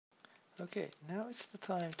Okay, now it's the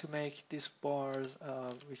time to make these bars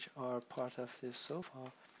which are part of this sofa.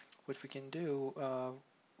 What we can do,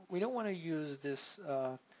 we don't want to use this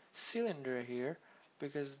cylinder here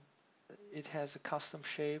because it has a custom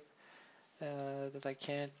shape that I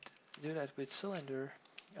can't do that with cylinder.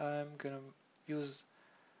 I'm gonna use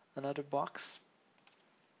another box.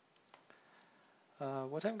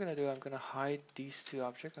 What I'm gonna do, I'm gonna hide these two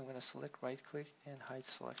objects. I'm gonna select right click and hide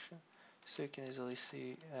selection so you can easily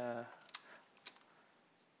see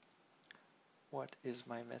what is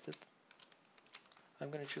my method. I'm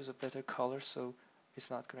gonna choose a better color so it's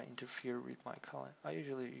not gonna interfere with my color. I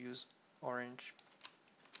usually use orange.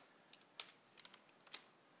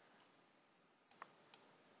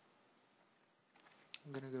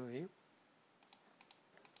 I'm gonna go here.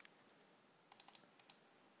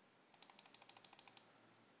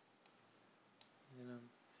 I'm gonna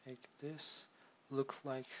make this look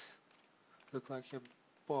like a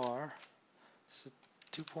bar. So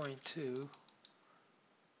 2.2.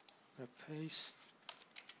 I'm gonna paste.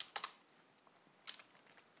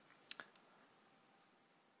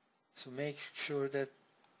 So make sure that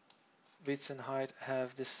width and height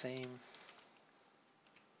have the same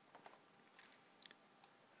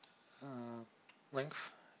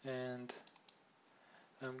length, and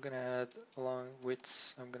I'm gonna add along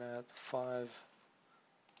widths. I'm gonna add 5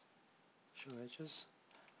 show edges.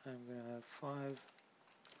 I'm gonna add 5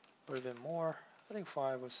 or even more. I think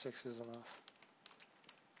 5 or 6 is enough.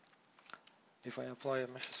 If I apply a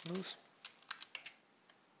mesh smooth.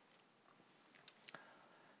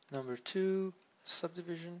 Number 2,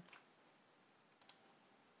 subdivision.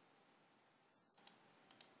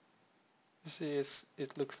 You see,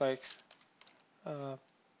 it looks like a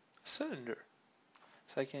cylinder.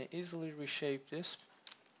 So I can easily reshape this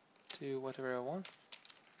to whatever I want.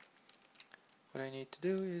 What I need to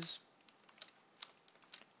do is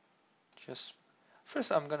just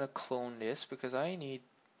first I'm gonna clone this because I need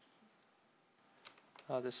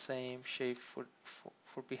the same shape for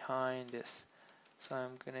behind this. So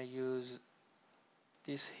I'm gonna use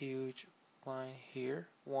this huge line here,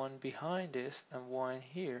 one behind this and one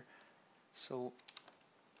here. So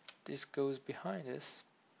this goes behind this.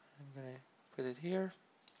 I'm gonna put it here.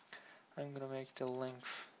 I'm gonna make the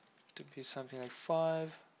length to be something like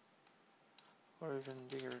 5 or even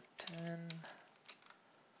bigger, 10.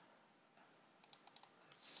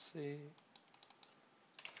 Let's see.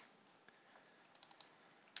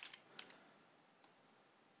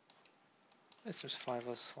 Let's just 5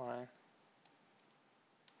 was fine.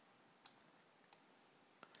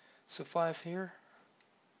 So 5 here.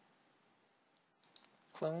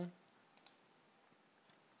 Clone.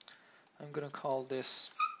 I'm gonna call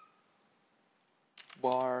this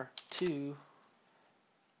bar 2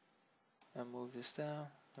 and move this down.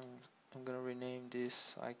 I'm gonna rename this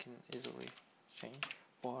so I can easily change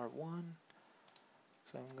bar 1.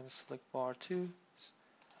 So I'm gonna select bar 2.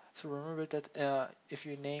 So remember that if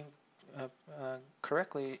you name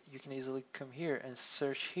correctly, you can easily come here and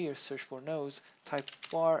search here, search for nodes, type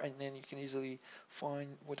bar, and then you can easily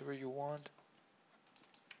find whatever you want.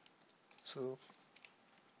 So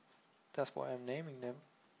that's why I'm naming them.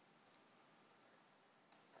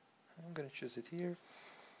 I'm gonna choose it here.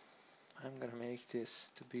 I'm gonna make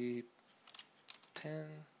this to be 10,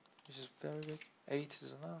 which is very big. 8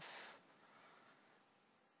 is enough.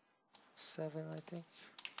 7, I think.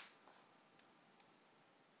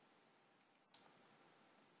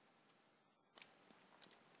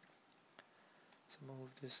 So move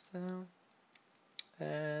this down.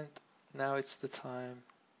 And now it's the time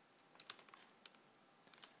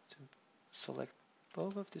to select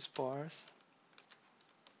both of these bars.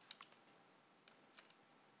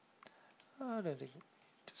 I don't think I need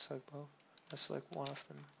to select both. I select one of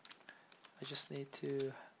them. I just need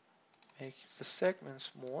to make the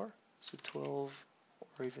segments more. So 12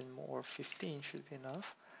 or even more, 15 should be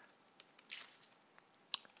enough.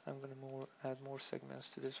 I'm going to add more segments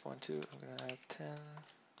to this one too. I'm going to add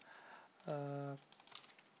 10,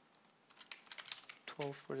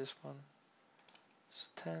 12 for this one, so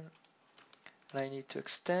 10. And I need to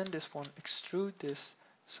extend this one, extrude this.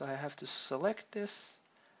 So I have to select this,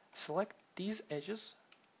 select these edges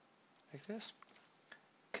like this,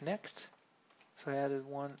 connect. So I added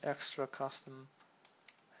one extra custom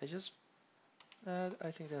edges. And I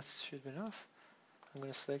think that should be enough. I'm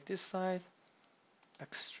going to select this side,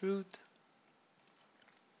 extrude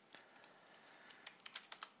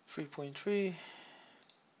 3.3,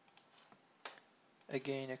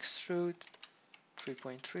 again extrude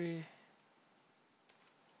 3.3.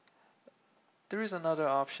 There is another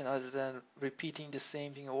option other than repeating the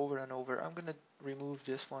same thing over and over. I'm going to remove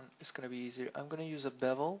this one. It's going to be easier. I'm going to use a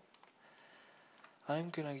bevel. I'm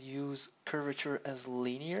gonna use curvature as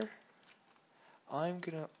linear. I'm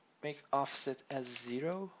gonna make offset as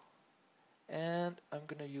 0, and I'm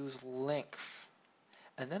gonna use length.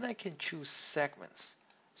 And then I can choose segments.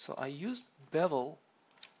 So I use bevel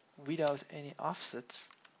without any offsets,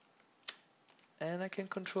 and I can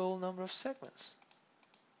control number of segments.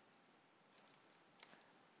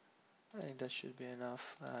 I think that should be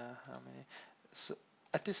enough. How many? So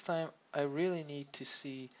at this time, I really need to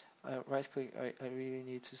see. Right click. I really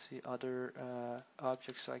need to see other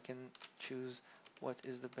objects so I can choose what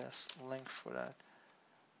is the best length for that.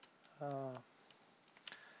 So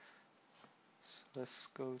let's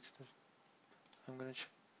go to the. I'm gonna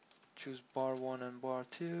choose bar 1 and bar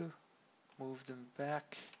 2. Move them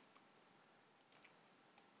back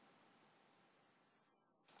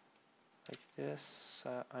like this.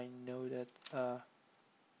 So I know that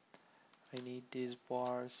I need these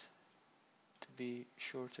bars to be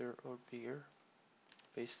shorter or bigger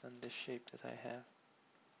based on the shape that I have.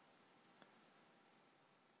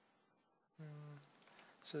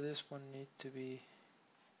 So this one needs to be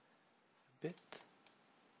a bit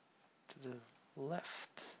to the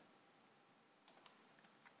left.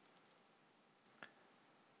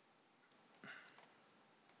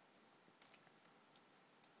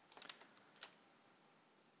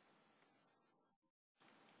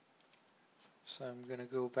 So I'm gonna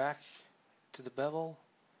go back to the bevel,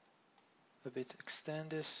 a bit extend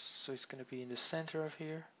this so it's gonna be in the center of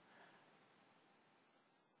here.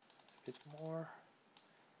 A bit more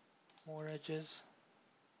edges.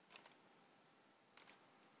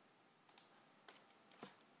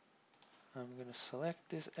 I'm gonna select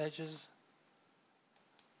these edges,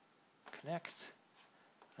 connect.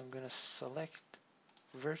 I'm gonna select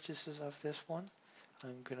vertices of this one.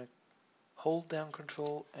 I'm gonna hold down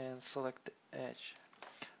control and select the edge.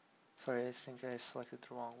 Sorry, I think I selected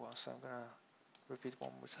the wrong one, so I'm gonna repeat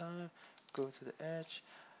one more time. Go to the edge.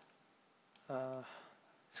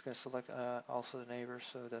 It's gonna select also the neighbor,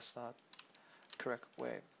 so that's not the correct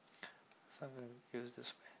way. So I'm gonna use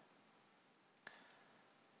this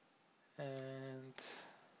way. And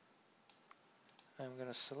I'm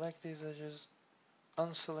gonna select these edges,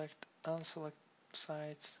 unselect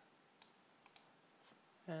sides,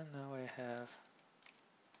 and now I have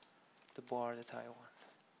the bar that I want.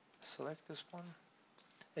 Select this one.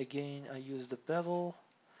 Again, I use the bevel,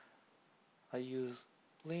 I use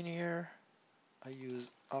linear, I use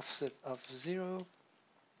offset of 0,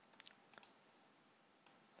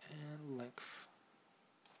 and length.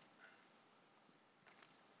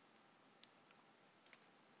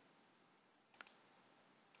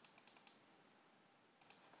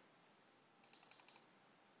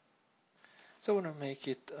 So I want to make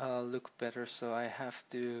it look better, so I have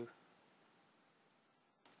to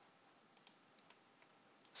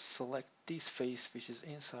select this face which is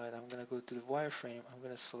inside. I'm going to go to the wireframe. I'm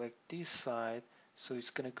going to select this side, so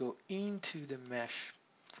it's going to go into the mesh,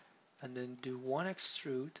 and then do one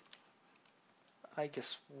extrude. I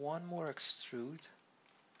guess one more extrude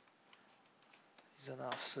is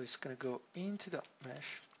enough, so it's going to go into the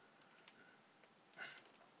mesh.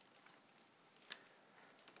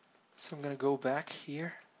 So I'm going to go back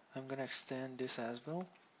here. I'm going to extend this as well.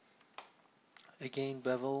 Again,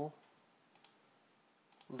 bevel,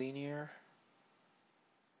 linear,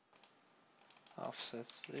 offset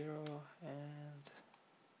 0, and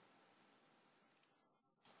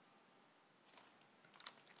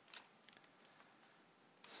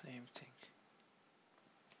same thing.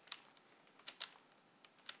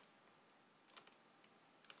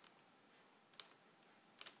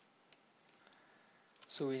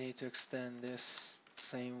 So we need to extend this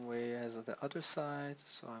same way as the other side.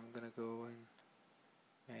 So I'm gonna go and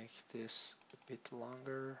make this a bit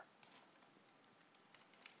longer.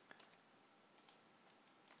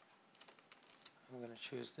 I'm gonna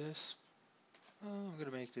choose this. I'm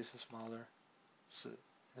gonna make this smaller. So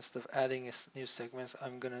instead of adding new segments,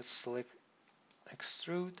 I'm gonna select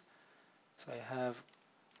extrude. So I have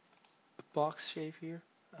a box shape here.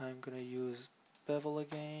 I'm gonna use bevel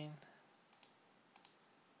again.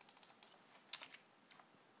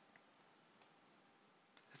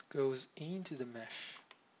 It goes into the mesh.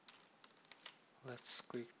 Let's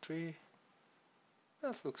click 3.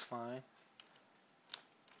 That looks fine.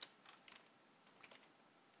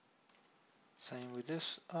 Same with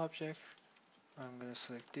this object. I'm going to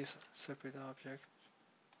select this separate object.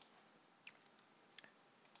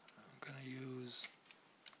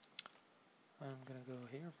 I'm going to go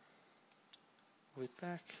here, with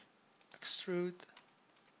back, extrude,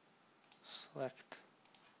 select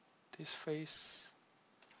this face,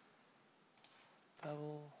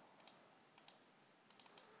 bevel,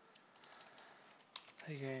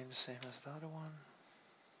 Again, the same as the other one.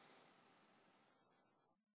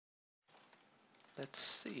 Let's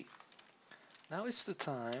see. Now it's the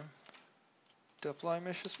time to apply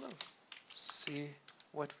mesh smooth. See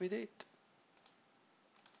what we did.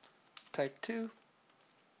 Type 2.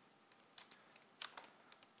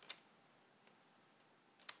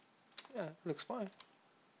 Yeah, it looks fine.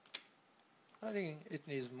 I think it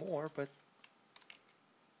needs more, but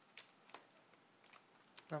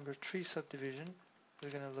number 3 subdivision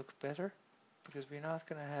is going to look better because we're not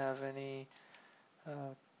going to have any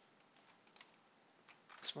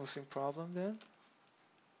smoothing problem then.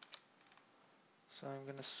 So I'm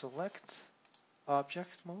going to select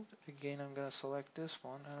object mode. Again, I'm going to select this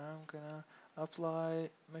one and I'm going to apply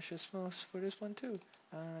mesh smooth for this one too.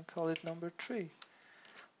 And call it number 3.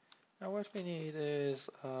 Now what we need is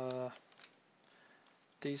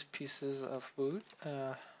these pieces of wood.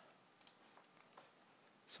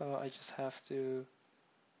 So I just have to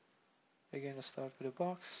again start with a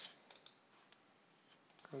box.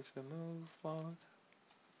 Go to the move mode.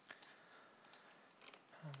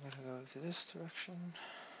 I'm going to go to this direction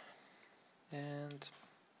and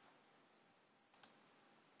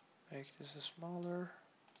make this smaller.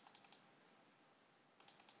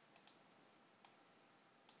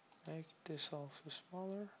 Make this also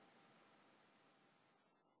smaller.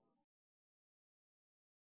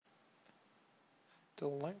 The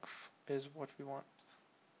length is what we want.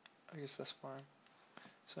 I guess that's fine.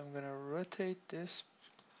 So I'm going to rotate this.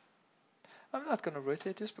 I'm not going to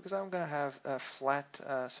rotate this because I'm going to have a flat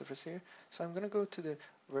surface here. So I'm going to go to the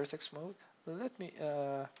vertex mode. Let me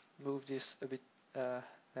move this a bit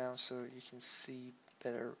down so you can see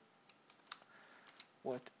better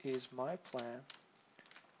what is my plan.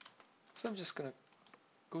 So I'm just going to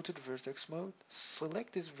go to the vertex mode,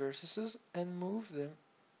 select these vertices and move them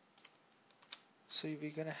so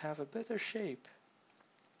we're going to have a better shape.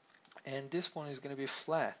 And this one is going to be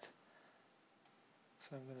flat.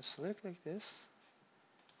 So I'm going to select like this.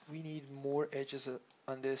 We need more edges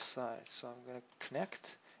on this side. So I'm going to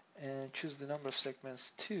connect and choose the number of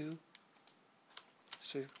segments 2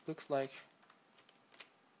 so it looks like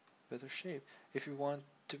better shape. If you want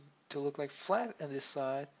to look like flat on this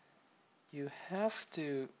side, you have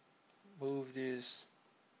to move these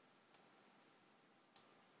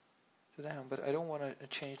down, but I don't want to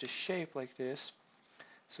change the shape like this.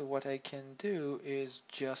 So what I can do is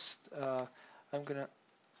just I'm gonna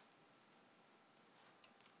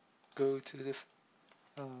go to the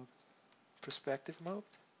perspective mode.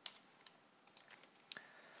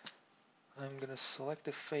 I'm gonna select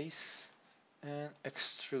the face and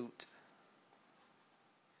extrude.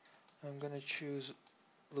 I'm gonna choose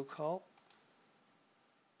locale.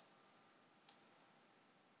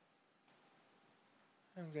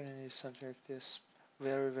 I'm gonna need something like this,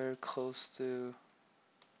 very close to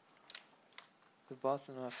the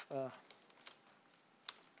bottom of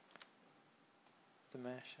the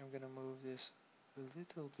mesh. I'm gonna move this a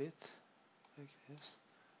little bit like this.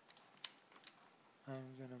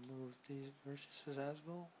 I'm gonna move these vertices as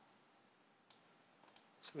well.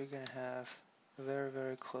 So we're gonna have a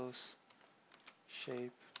very close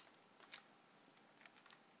shape.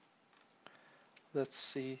 Let's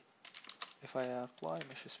see if I apply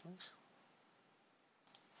mesh smooth.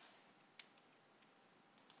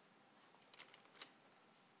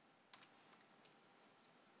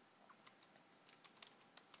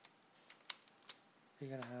 You're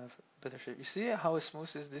gonna have better shape. You see how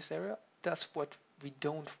smooth is this area? That's what we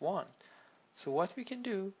don't want. So what we can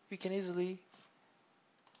do, we can easily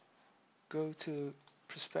go to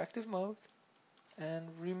perspective mode and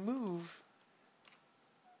remove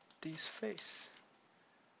these face.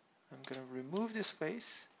 I'm gonna remove this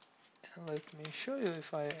face and let me show you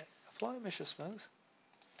if I apply mesh smooth,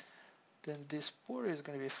 then this border is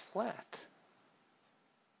gonna be flat.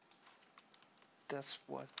 That's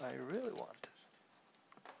what I really wanted.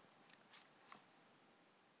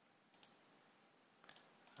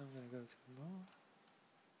 I'm gonna go to more.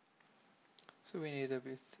 So we need a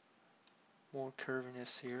bit more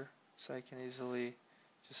curviness here, so I can easily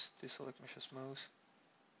just deselect mesh smooth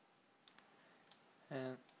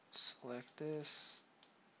and select this,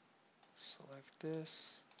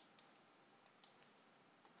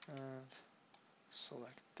 and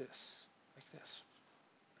select this, like this.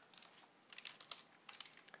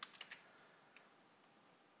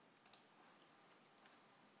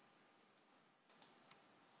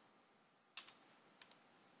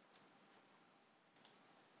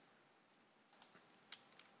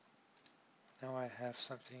 Now I have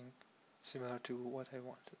something similar to what I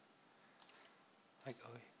wanted. I go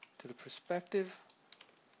to the perspective,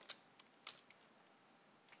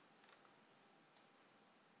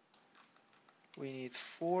 we need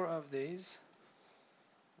 4 of these.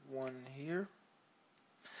 1 here.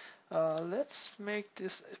 Let's make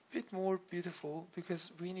this a bit more beautiful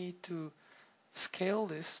because we need to scale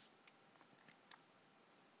this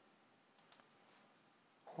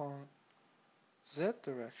on Z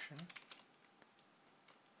direction.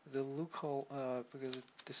 The local because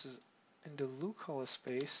this is in the local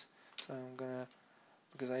space, so I'm gonna,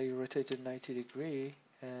 because I rotated 90 degree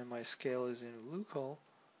and my scale is in local,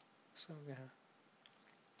 so I'm gonna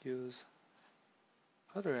use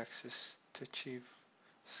other axis to achieve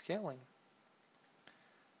scaling.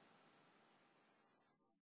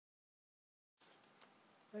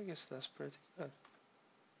 I guess that's pretty good.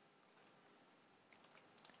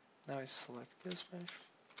 Now I select this mesh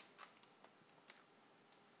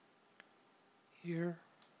here.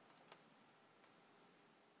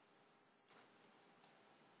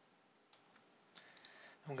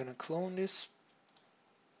 I'm gonna clone this,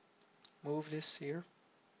 move this here.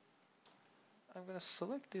 I'm gonna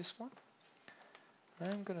select this one.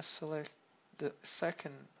 I'm gonna select the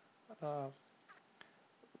second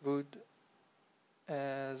wood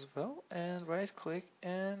as well and right click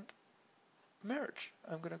and merge.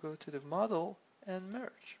 I'm gonna go to the model and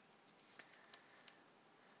merge.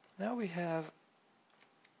 Now we have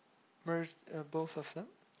merged both of them.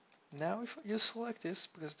 Now if you select this,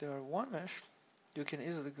 because they are one mesh, you can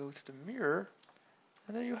easily go to the mirror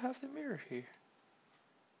and then you have the mirror here.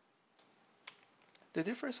 The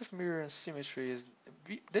difference of mirror and symmetry is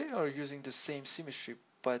they are using the same symmetry,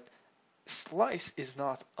 but slice is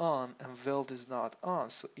not on and weld is not on.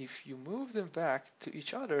 So if you move them back to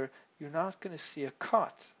each other, you're not going to see a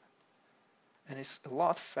cut. And it's a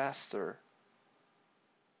lot faster.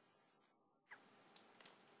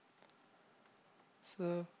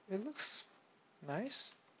 So it looks nice.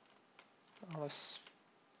 Unless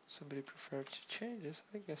somebody prefers to change this.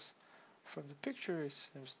 I guess from the picture it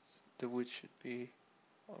seems the wood should be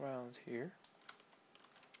around here.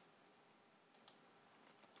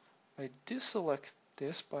 I deselect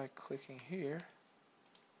this by clicking here.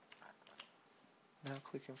 Now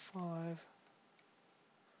clicking 5.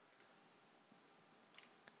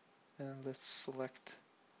 And let's select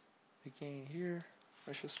again here,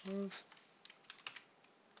 pressure smooth.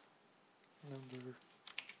 Number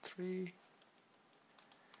 3.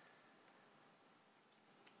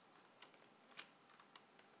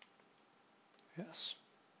 Yes,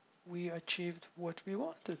 we achieved what we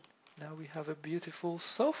wanted. Now we have a beautiful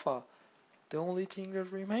sofa. The only thing that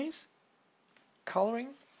remains, coloring,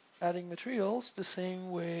 adding materials the same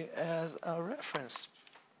way as our reference.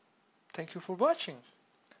 Thank you for watching.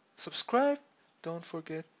 Subscribe. Don't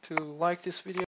forget to like this video.